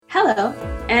Hello,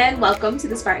 and welcome to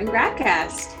the Spartan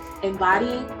GradCast,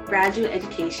 embodying graduate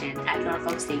education at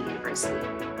Norfolk State University.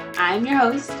 I'm your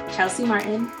host, Chelsea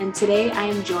Martin, and today I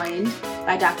am joined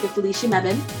by Dr. Felicia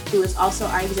Mebane, who is also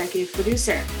our executive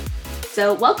producer.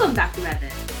 So welcome, Dr. Mebane.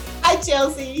 Hi,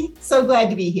 Chelsea. So glad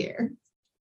to be here.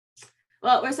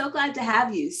 Well, we're so glad to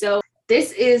have you. So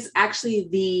this is actually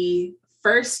the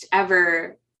first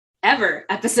ever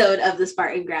episode of the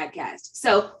Spartan GradCast.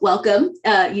 So welcome,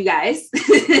 you guys.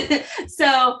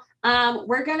 So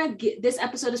we're going to get, this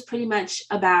episode is pretty much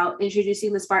about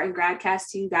introducing the Spartan GradCast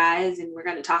to you guys. And we're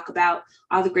going to talk about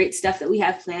all the great stuff that we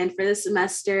have planned for this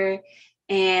semester.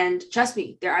 And trust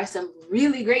me, there are some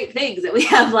really great things that we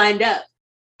have lined up.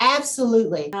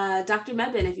 Absolutely. Dr.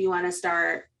 Mebane, if you want to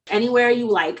start anywhere you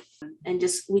like, and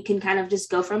we can kind of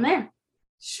just go from there.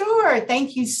 Sure.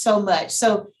 Thank you so much.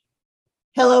 So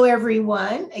hello,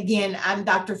 everyone. Again, I'm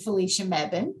Dr. Felicia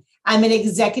Mebane. I'm an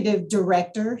executive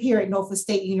director here at Norfolk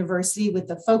State University with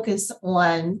a focus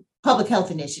on public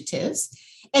health initiatives.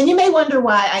 And you may wonder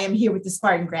why I am here with the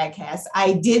Spartan GradCast.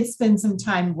 I did spend some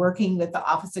time working with the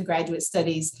Office of Graduate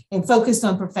Studies and focused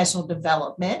on professional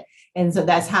development. And so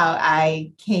that's how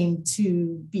I came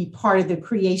to be part of the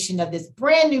creation of this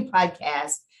brand new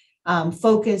podcast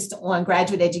focused on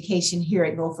graduate education here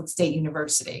at Norfolk State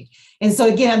University. And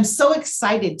so again, I'm so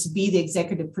excited to be the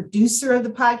executive producer of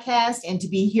the podcast and to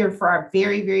be here for our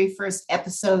very, very first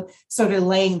episode, sort of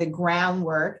laying the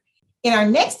groundwork. In our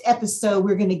next episode,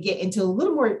 we're going to get into a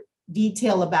little more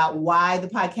detail about why the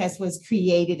podcast was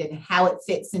created and how it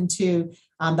fits into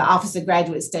the Office of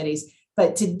Graduate Studies.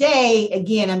 But today,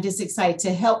 again, I'm just excited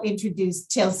to help introduce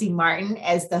Chelsea Martin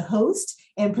as the host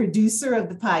and producer of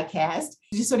the podcast.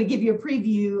 Just sort of give you a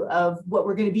preview of what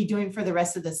we're going to be doing for the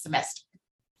rest of the semester.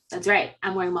 That's right.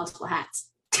 I'm wearing multiple hats.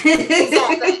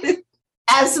 Exactly.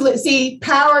 Absolutely. See,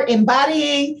 power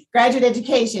embodying graduate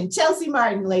education. Chelsea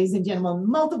Martin, ladies and gentlemen,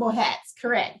 multiple hats.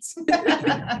 Correct.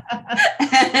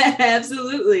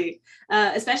 Absolutely.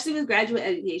 Especially with graduate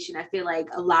education, I feel like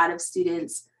a lot of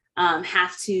students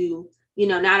have to,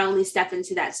 not only step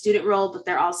into that student role, but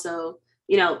they're also,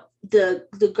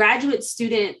 the graduate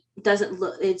student doesn't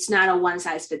look, it's not a one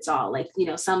size fits all. Like,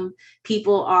 some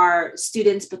people are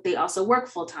students, but they also work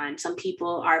full time. Some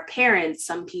people are parents.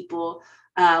 Some people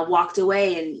walked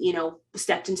away and,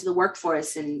 stepped into the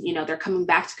workforce and, they're coming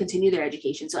back to continue their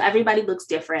education. So everybody looks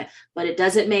different, but it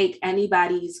doesn't make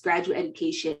anybody's graduate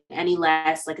education any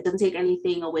less. Like, it doesn't take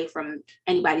anything away from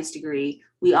anybody's degree.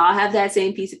 We all have that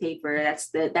same piece of paper. That's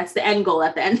the end goal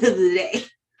at the end of the day.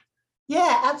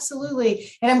 Yeah,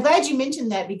 absolutely. And I'm glad you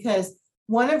mentioned that because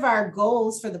one of our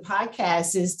goals for the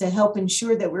podcast is to help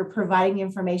ensure that we're providing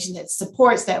information that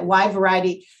supports that wide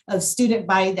variety of student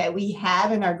body that we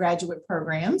have in our graduate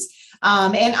programs,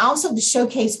 and also to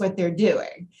showcase what they're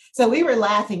doing. So we were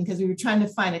laughing because we were trying to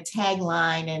find a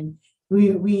tagline, and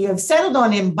we have settled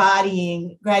on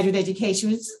embodying graduate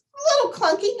education. It's a little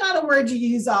clunky, not a word you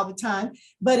use all the time,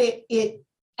 but it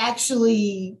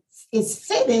actually is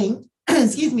fitting.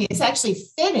 Excuse me, it's actually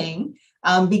fitting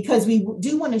because we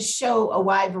do want to show a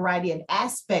wide variety of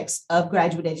aspects of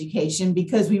graduate education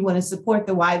because we want to support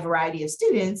the wide variety of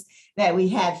students that we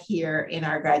have here in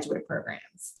our graduate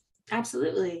programs.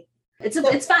 Absolutely.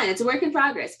 It's fine. It's a work in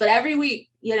progress. But every week,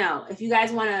 if you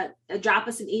guys want to drop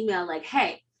us an email like,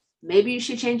 hey, maybe you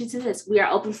should change it to this. We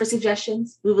are open for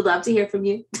suggestions. We would love to hear from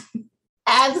you.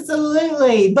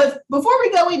 Absolutely. But before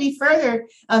we go any further,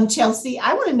 Chelsea,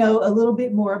 I want to know a little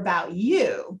bit more about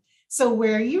you. So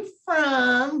where are you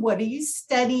from? What are you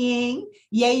studying?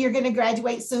 Yay, you're going to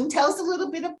graduate soon. Tell us a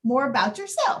little bit more about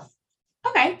yourself.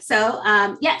 Okay. So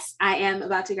yes, I am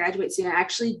about to graduate soon. I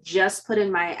actually just put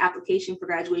in my application for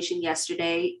graduation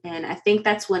yesterday. And I think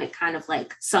that's when it kind of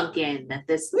like sunk in that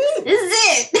this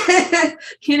is it.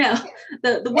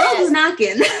 The world is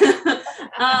knocking.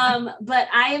 But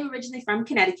I am originally from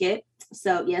Connecticut.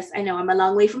 So yes, I know I'm a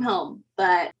long way from home,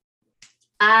 but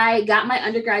I got my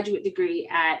undergraduate degree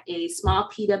at a small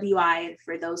PWI. And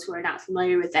for those who are not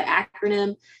familiar with that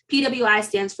acronym, PWI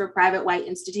stands for Private White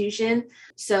Institution.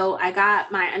 So I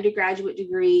got my undergraduate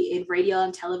degree in radio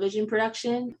and television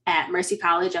production at Mercy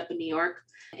College up in New York.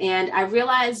 And I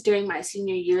realized during my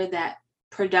senior year that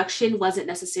production wasn't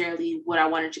necessarily what I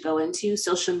wanted to go into.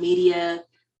 Social media,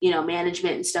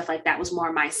 management and stuff like that was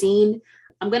more my scene.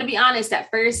 I'm going to be honest, at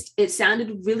first, it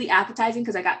sounded really appetizing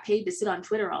because I got paid to sit on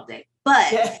Twitter all day.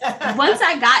 But once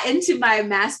I got into my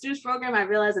master's program, I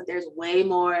realized that there's way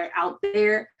more out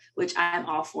there, which I'm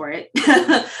all for it.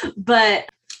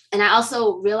 And I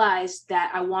also realized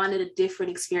that I wanted a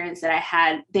different experience that I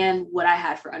had than what I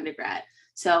had for undergrad.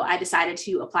 So I decided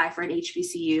to apply for an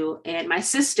HBCU. And my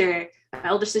sister My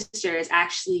older sister is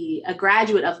actually a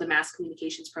graduate of the mass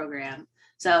communications program.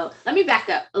 So let me back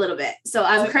up a little bit. So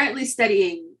I'm currently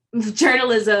studying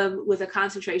journalism with a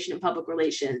concentration in public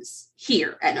relations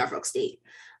here at Norfolk State.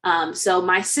 So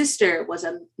my sister was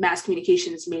a mass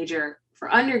communications major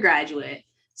for undergraduate.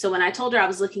 So when I told her I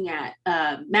was looking at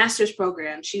a master's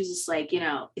program, she was just like,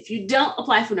 if you don't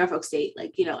apply for Norfolk State,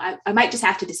 like, I might just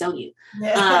have to disown you.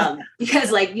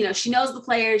 Because like, she knows the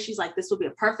players. She's like, this will be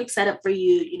a perfect setup for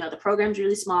you. The program's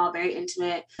really small, very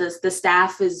intimate. The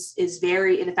staff is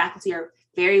very, and the faculty are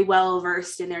very well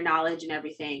versed in their knowledge and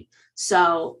everything.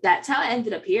 So that's how I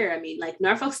ended up here. I mean, like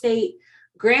Norfolk State,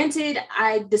 granted,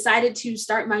 I decided to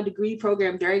start my degree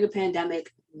program during a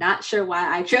pandemic. Not sure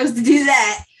why I chose to do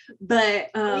that, but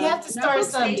you have to start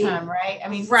sometime, right? I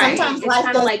mean, right. Sometimes it's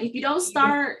kind of like if you don't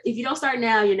start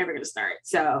now, you're never going to start.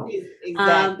 So,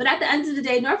 exactly. But at the end of the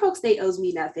day, Norfolk State owes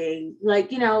me nothing.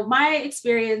 Like, my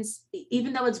experience,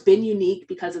 even though it's been unique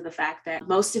because of the fact that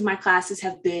most of my classes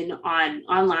have been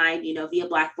online, via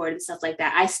Blackboard and stuff like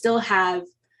that, I still have,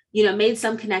 made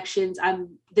some connections.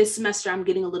 This semester, I'm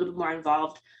getting a little bit more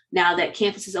involved now that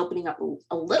campus is opening up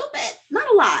a little bit, not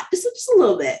a lot, just a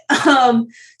little bit.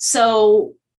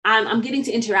 So I'm getting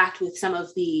to interact with some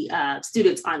of the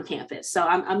students on campus. So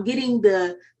I'm getting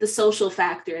the social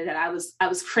factor that I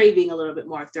was craving a little bit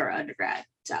more through our undergrad.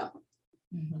 So.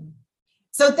 Mm-hmm.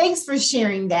 So thanks for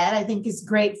sharing that. I think it's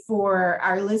great for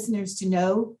our listeners to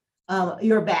know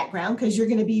your background, because you're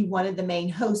going to be one of the main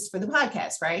hosts for the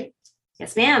podcast, right?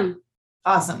 Yes, ma'am.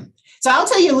 Awesome. So I'll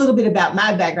tell you a little bit about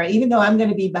my background. Even though I'm going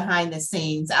to be behind the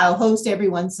scenes, I'll host every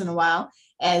once in a while,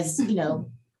 as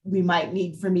we might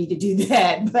need for me to do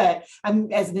that. But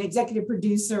as an executive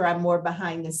producer, I'm more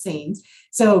behind the scenes.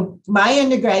 So my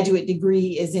undergraduate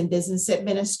degree is in business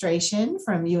administration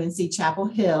from UNC Chapel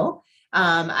Hill.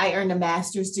 I earned a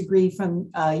master's degree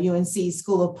from UNC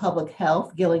School of Public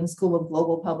Health, Gilling School of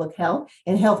Global Public Health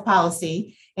and Health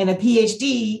Policy, and a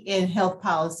PhD in health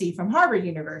policy from Harvard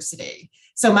University.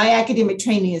 So my academic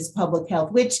training is public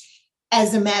health, which,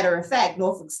 as a matter of fact,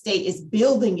 Norfolk State is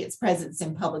building its presence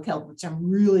in public health, which I'm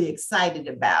really excited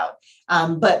about.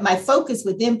 But my focus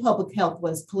within public health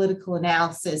was political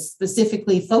analysis,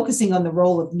 specifically focusing on the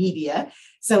role of media.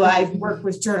 So I've worked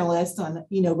with journalists on,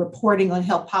 reporting on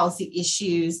health policy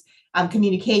issues.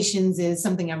 Communications is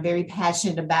something I'm very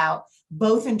passionate about,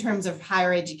 both in terms of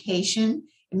higher education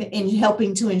and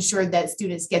helping to ensure that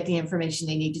students get the information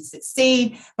they need to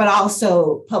succeed, but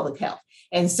also public health.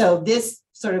 And so this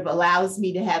sort of allows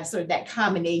me to have sort of that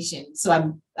combination.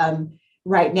 So I'm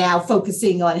right now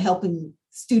focusing on helping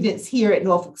students here at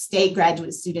Norfolk State,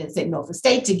 graduate students at Norfolk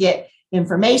State, to get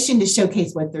information to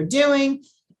showcase what they're doing.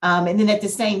 And then at the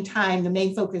same time, the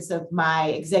main focus of my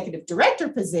executive director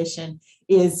position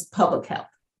is public health.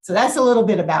 So that's a little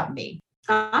bit about me.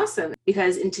 Awesome.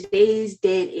 Because in today's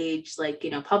day and age, like,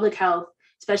 public health,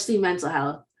 especially mental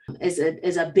health, is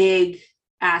a big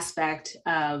aspect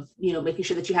of, making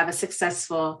sure that you have a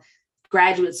successful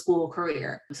graduate school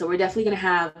career. So we're definitely going to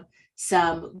have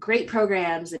some great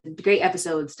programs and great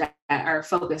episodes that are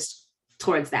focused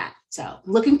towards that. So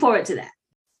looking forward to that.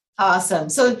 Awesome.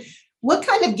 So what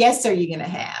kind of guests are you going to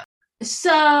have?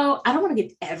 So I don't want to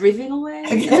give everything away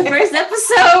in the first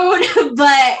episode,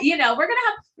 but we're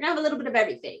gonna have a little bit of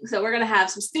everything. So we're gonna have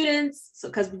some students,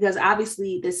 because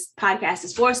obviously this podcast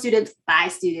is for students by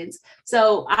students.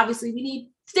 So obviously we need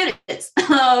students.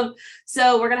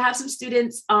 So we're gonna have some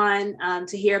students on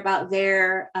to hear about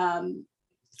their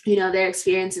their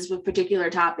experiences with particular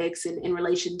topics in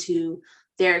relation to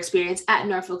their experience at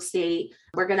Norfolk State.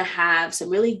 We're going to have some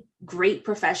really great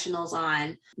professionals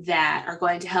on that are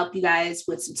going to help you guys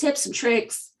with some tips and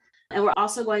tricks. And we're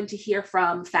also going to hear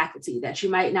from faculty that you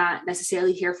might not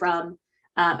necessarily hear from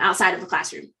outside of the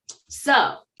classroom.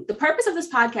 So the purpose of this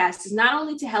podcast is not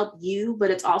only to help you,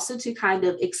 but it's also to kind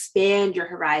of expand your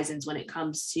horizons when it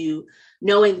comes to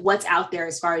knowing what's out there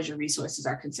as far as your resources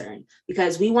are concerned,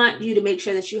 because we want you to make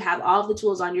sure that you have all of the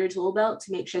tools on your tool belt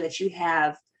to make sure that you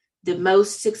have the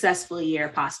most successful year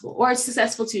possible, or a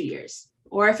successful 2 years.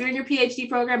 Or if you're in your PhD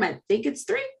program, I think it's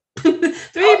 3,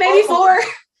 maybe 4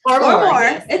 or more.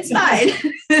 Yes. It's fine.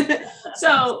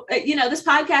 So, this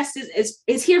podcast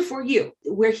is here for you.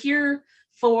 We're here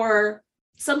for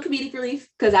some comedic relief,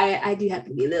 because I do have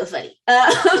to be a little funny.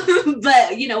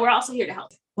 But, we're also here to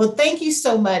help. Well, thank you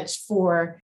so much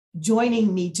for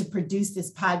joining me to produce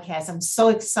this podcast. I'm so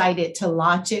excited to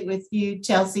launch it with you,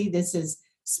 Chelsea. This is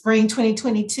spring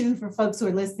 2022 for folks who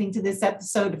are listening to this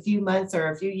episode a few months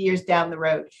or a few years down the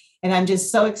road. And I'm just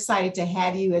so excited to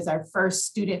have you as our first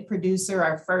student producer,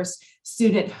 our first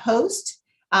student host.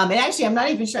 And actually, I'm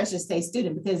not even sure I should say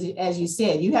student, because as you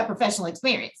said, you have professional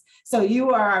experience. So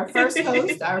you are our first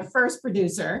host, our first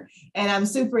producer, and I'm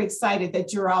super excited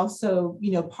that you're also,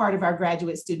 part of our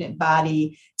graduate student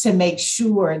body to make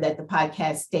sure that the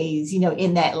podcast stays,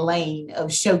 in that lane of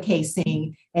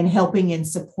showcasing and helping and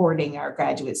supporting our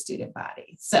graduate student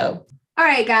body. So all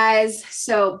right, guys.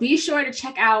 So be sure to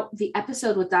check out the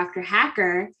episode with Dr.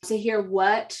 Hacker to hear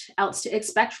what else to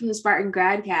expect from the Spartan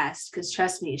GradCast, because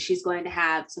trust me, she's going to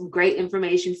have some great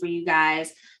information for you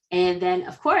guys. And then,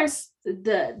 of course,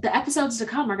 the episodes to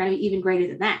come are going to be even greater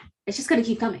than that. It's just going to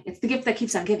keep coming. It's the gift that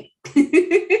keeps on giving.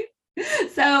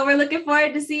 So we're looking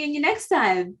forward to seeing you next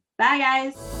time. Bye,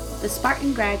 guys. The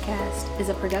Spartan GradCast is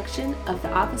a production of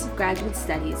the Office of Graduate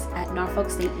Studies at Norfolk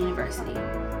State University,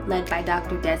 led by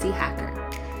Dr. Desi Hacker.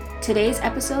 Today's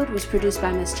episode was produced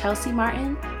by Ms. Chelsea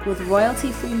Martin with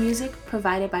royalty-free music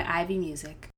provided by Ivy Music.